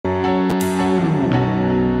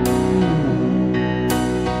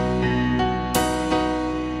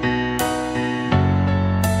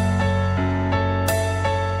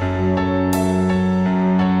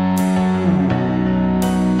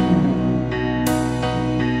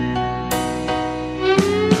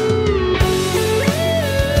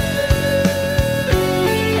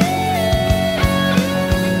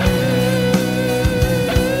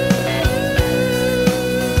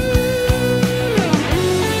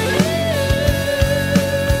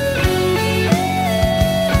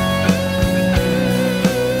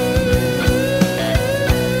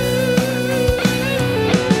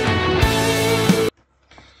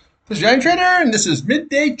This is Irontrader, and this is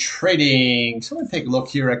Midday Trading. So I'm going to take a look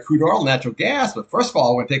here at crude oil, natural gas. But first of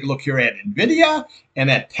all, we're going to take a look here at NVDA and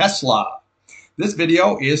at Tesla. This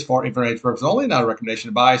video is for information purposes only, not a recommendation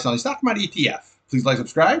to buy, selling stock market ETF. Please like,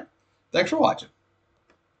 subscribe. Thanks for watching.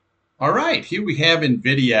 All right, here we have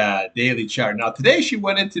NVIDIA daily chart. Now, today she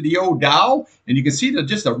went into the old Dow, and you can see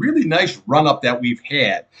just a really nice run-up that we've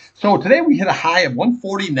had. So today we hit a high of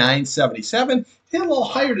 149.77. Hit a little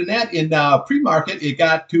higher than that in pre-market. It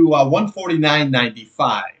got to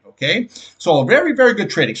 149.95. Okay, so very, very good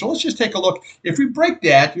trading. So let's just take a look. If we break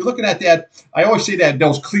that, you're looking at that. I always say that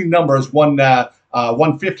those clean numbers,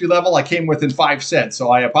 150 level, I came within 5 cents. So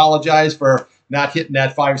I apologize for not hitting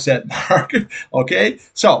that 5 cent mark. Okay,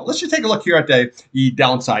 so let's just take a look here at the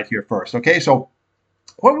downside here first. Okay, so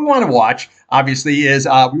what we want to watch, obviously, is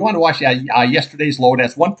we want to watch yesterday's low.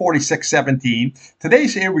 That's 146.17.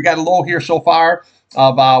 Today's here, we got a low here so far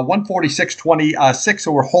of 146.26,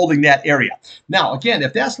 so we're holding that area. Now, again,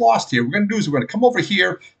 if that's lost here, what we're going to do is we're going to come over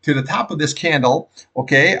here to the top of this candle,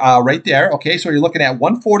 okay, right there. Okay, so you're looking at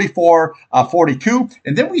 144.42,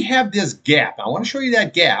 and then we have this gap. I want to show you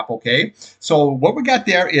that gap, okay? So what we got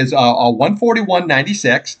there is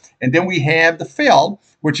 141.96, and then we have the fill,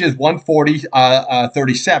 which is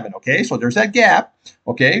 140.37. Okay, so there's that gap.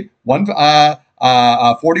 Okay,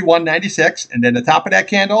 41.96, and then the top of that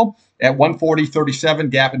candle at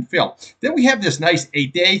 140.37 gap and fill. Then we have this nice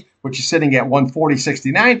 8-day, which is sitting at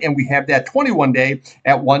 140.69, and we have that 21-day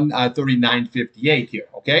at 139.58 here.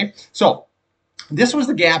 Okay, so this was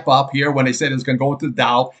the gap up here when they said it was going to go into the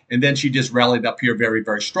Dow, and then she just rallied up here very,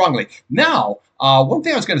 very strongly. Now, one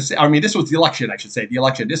thing I was going to say, I mean, this was the election, I should say, the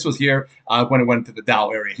election. This was here when it went to the Dow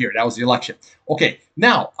area here. That was the election. Okay,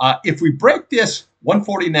 now, if we break this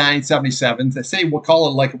 149.77, let's say we'll call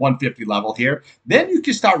it like 150 level here, then you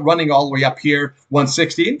can start running all the way up here,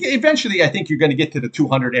 160, and eventually I think you're going to get to the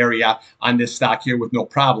 200 area on this stock here with no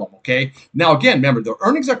problem, okay? Now, again, remember, the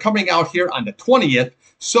earnings are coming out here on the 20th,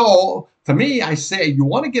 so to me, I say you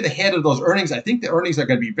want to get ahead of those earnings. I think the earnings are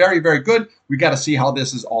going to be very, very good. We got to see how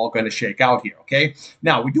this is all going to shake out here, okay?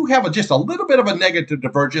 Now, we do have just a little bit of a negative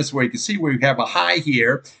divergence where you can see we have a high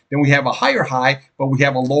here, then we have a higher high, but we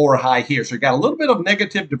have a lower high here. So you got a little bit of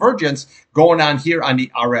negative divergence going on here on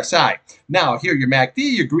the RSI. Now, here your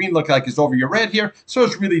MACD, your green look like it's over your red here, so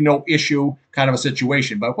it's really no issue kind of a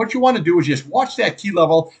situation. But what you want to do is just watch that key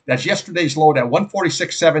level. That's yesterday's low at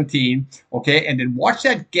 146.17, okay? And then watch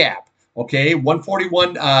that gap. Okay,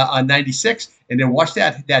 141.96, and then watch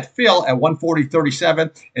that fill at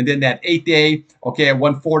 140.37, and then that 8-day, okay, at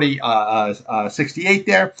 140.68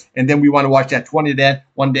 there, and then we want to watch that 20-day,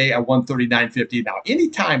 1 day at 139.50. Now,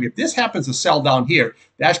 anytime if this happens to sell down here,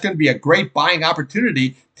 that's going to be a great buying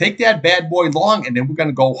opportunity. Take that bad boy long, and then we're going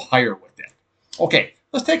to go higher with it. Okay,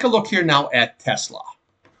 let's take a look here now at Tesla.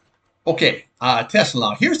 Okay,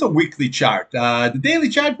 Tesla. Here's the weekly chart. The daily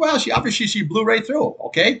chart, well, she blew right through.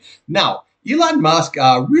 Okay, now Elon Musk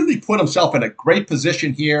really put himself in a great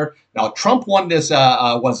position here. Now Trump won this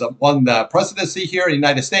won the presidency here in the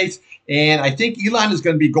United States, and I think Elon is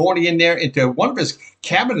going to be going in there into one of his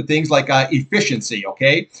cabinet things like efficiency.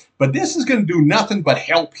 Okay, but this is going to do nothing but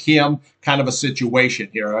help him kind of a situation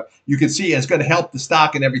here. You can see it's going to help the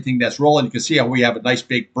stock and everything that's rolling. You can see how we have a nice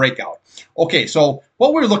big breakout. Okay, so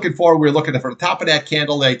what we're looking for the top of that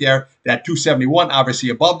candle right there, that 271, obviously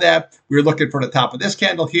above that. We're looking for the top of this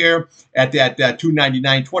candle here at that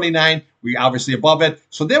 299.29. We obviously above it.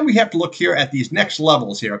 So then we have to look here at these next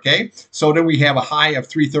levels here, okay? So then we have a high of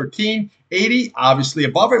 313.80, obviously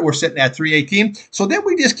above it. We're sitting at 318. So then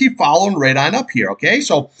we just keep following right on up here, okay?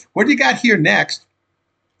 So what you got here next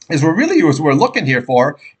is we're looking here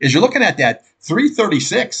for is you're looking at that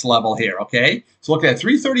 336 level here, okay? So look at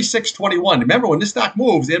 336.21. Remember, when this stock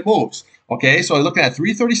moves, it moves. Okay, so you're looking at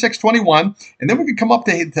 336.21, and then we can come up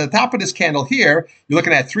to the top of this candle here. You're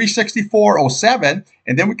looking at 364.07,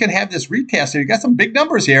 and then we can have this retest here. You got some big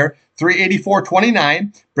numbers here,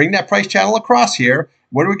 384.29. Bring that price channel across here.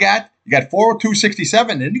 What do we got? You got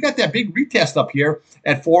 402.67, and you got that big retest up here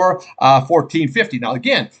at 14.50. Now,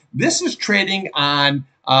 again, this is trading on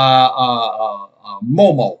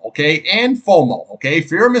MOMO, okay, and FOMO, okay,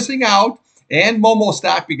 fear of missing out, and Momo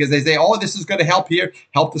stock, because they say, oh, this is going to help here,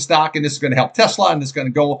 help the stock, and this is going to help Tesla, and it's going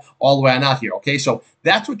to go all the way on out here, okay? So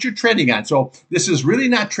that's what you're trading on. So this is really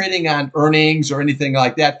not trading on earnings or anything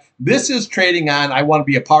like that. This is trading on, I want to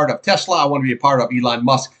be a part of Tesla, I want to be a part of Elon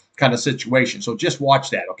Musk kind of situation. So just watch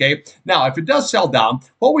that, okay? Now, if it does sell down,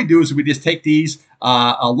 what we do is we just take these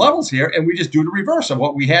levels here, and we just do the reverse of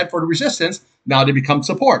what we had for the resistance. Now they become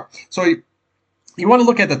support. So you want to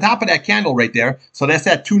look at the top of that candle right there. So that's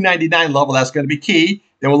that 299 level. That's going to be key.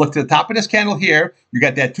 Then we'll look to the top of this candle here. You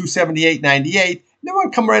got that 278.98. Then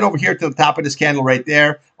we'll come right over here to the top of this candle right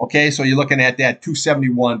there. Okay, so you're looking at that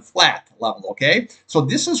 271 flat level. Okay, so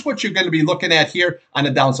this is what you're going to be looking at here on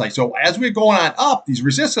the downside. So as we're going on up, these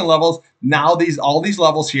resistance levels, now all these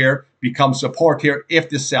levels here become support here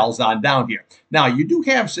if this sells on down here. Now you do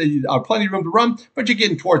have plenty of room to run, but you're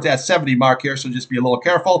getting towards that 70 mark here, so just be a little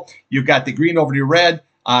careful. You've got the green over the red.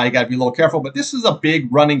 You got to be a little careful, but this is a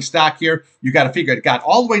big running stock here. You got to figure it got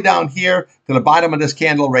all the way down here to the bottom of this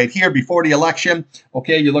candle right here before the election.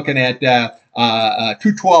 Okay, you're looking at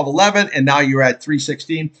 212.11, and now you're at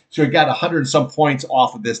 316. So you got 100 and some points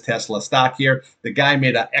off of this Tesla stock here. The guy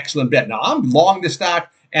made an excellent bet. Now I'm long this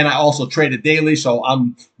stock, and I also trade it daily, so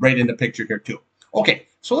I'm right in the picture here too. Okay,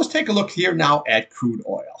 so let's take a look here now at crude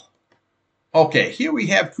oil. Okay, here we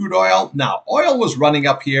have crude oil. Now, oil was running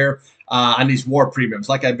up here on these war premiums,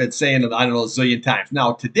 like I've been saying, I don't know, a zillion times.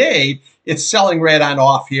 Now, today, it's selling right on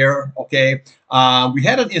off here, okay? We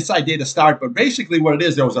had an inside data start, but basically what it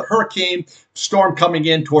is, there was a hurricane storm coming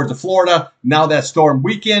in towards the Florida. Now that storm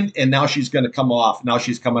weakened, and now she's going to come off. Now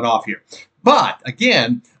she's coming off here. But,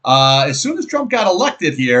 again, as soon as Trump got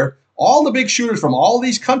elected here, all the big shooters from all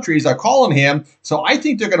these countries are calling him. So I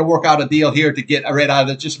think they're going to work out a deal here to get right out of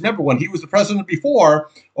it. Just remember, when he was the president before,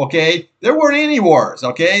 okay, there weren't any wars,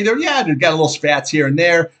 okay? They got a little spats here and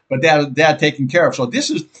there, but that taken care of. So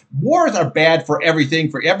wars are bad for everything,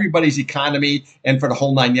 for everybody's economy, and for the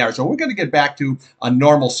whole 9 yards. So we're going to get back to a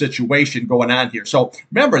normal situation going on here. So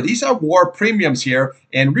remember, these are war premiums here,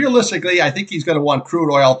 and realistically, I think he's going to want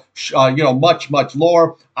crude oil, much, much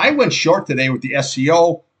lower. I went short today with the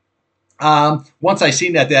SCO. Once I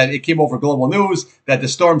seen that it came over global news that the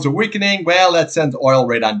storms are weakening, well, that sends oil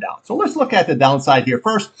right on down. So let's look at the downside here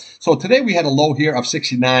first. So today we had a low here of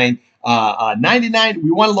 69.99.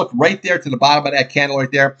 We want to look right there to the bottom of that candle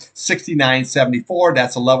right there, 69.74.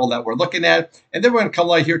 That's a level that we're looking at. And then we're going to come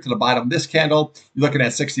right here to the bottom of this candle. You're looking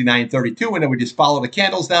at 69.32, and then we just follow the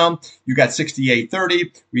candles down. You got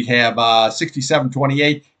 68.30. We have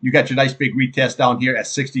 67.28. You got your nice big retest down here at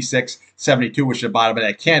 66.72, which is the bottom of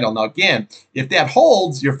that candle. Now, again, if that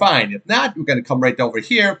holds, you're fine. If not, we're going to come right over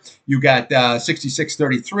here. You got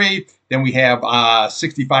 66.33. Then we have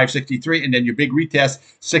 65.63, and then your big retest,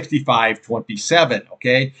 65.27,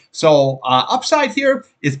 okay? So upside here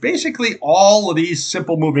is basically all of these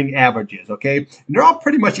simple moving averages, okay? And they're all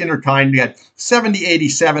pretty much intertwined. You got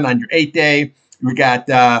 70.87 on your 8-day. We got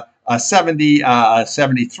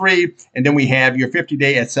 70.73, and then we have your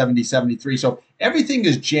 50-day at 70.73. So everything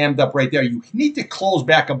is jammed up right there. You need to close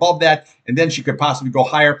back above that, and then she could possibly go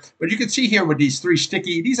higher. But you can see here with these three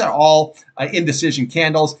sticky, these are all indecision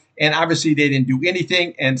candles, and obviously they didn't do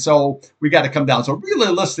anything, and so we got to come down. So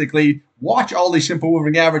realistically, watch all these simple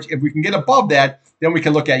moving average. If we can get above that, then we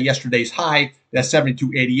can look at yesterday's high, that's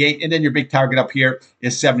 72.88, and then your big target up here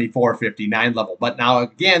is 74.59 level. But now,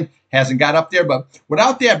 again, hasn't got up there. But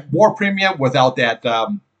without that war premium, without that,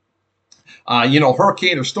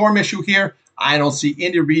 hurricane or storm issue here, I don't see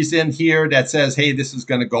any reason here that says, hey, this is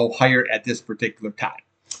going to go higher at this particular time.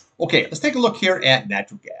 Okay, let's take a look here at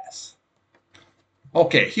natural gas.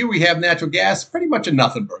 Okay, here we have natural gas, pretty much a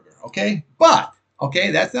nothing burger, okay? But,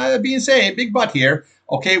 okay, that's not being said, big but here.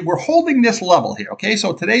 Okay, we're holding this level here, okay?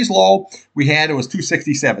 So today's low we had, it was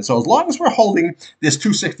 267. So as long as we're holding this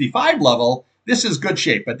 265 level, this is good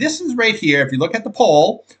shape. But this is right here, if you look at the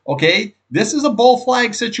pole, okay, this is a bull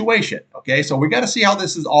flag situation, okay? So we got to see how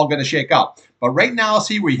this is all going to shake up. But right now,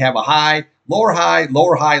 see, we have a high, lower high,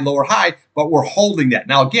 lower high, lower high, but we're holding that.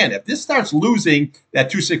 Now, again, if this starts losing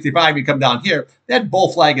that 265 and come down here, that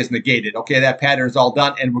bull flag is negated, okay? That pattern is all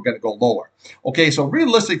done, and we're going to go lower. Okay, so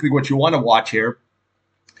realistically, what you want to watch here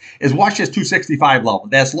is watch this 265 level.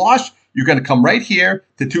 If that's lost, you're going to come right here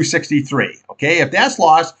to 263, okay? If that's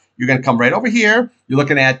lost, you're going to come right over here. You're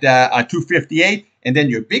looking at 258, and then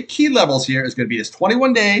your big key levels here is going to be this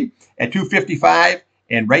 21-day at 255,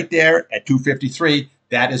 and right there at 253.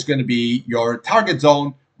 That is going to be your target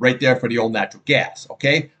zone right there for the old natural gas,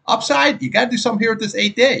 okay? Upside, you got to do something here with this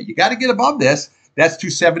 8-day. You got to get above this. That's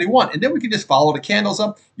 271, and then we can just follow the candles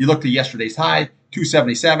up. You look to yesterday's high,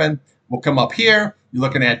 277. We'll come up here. You're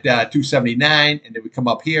looking at 279, and then we come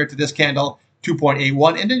up here to this candle,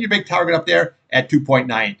 2.81, and then your big target up there at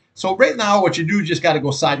 2.9. So right now, what you do, just got to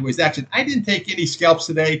go sideways action. I didn't take any scalps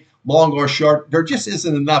today, long or short. There just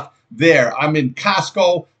isn't enough there. I'm in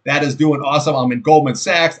Costco. That is doing awesome. I'm in Goldman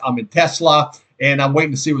Sachs. I'm in Tesla. And I'm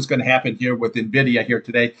waiting to see what's going to happen here with NVDA here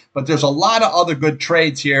today. But there's a lot of other good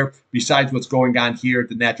trades here besides what's going on here at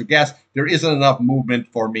the natural gas. There isn't enough movement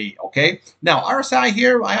for me, okay? Now, RSI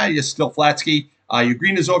here, I is still flat ski. Your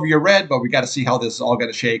green is over your red, but we got to see how this is all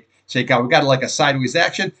going to shake. Check out, we got like a sideways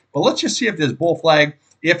action, but let's just see if this bull flag,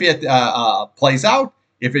 if it plays out.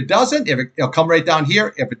 If it doesn't, it'll come right down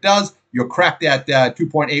here. If it does, you'll crack that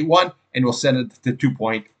 2.81 and we'll send it to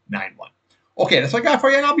 2.91. Okay, that's what I got for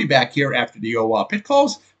you, and I'll be back here after the pit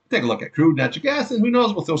close. Take a look at crude natural gas, and who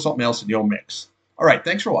knows, we'll throw something else in the old mix. All right,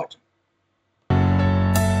 thanks for watching.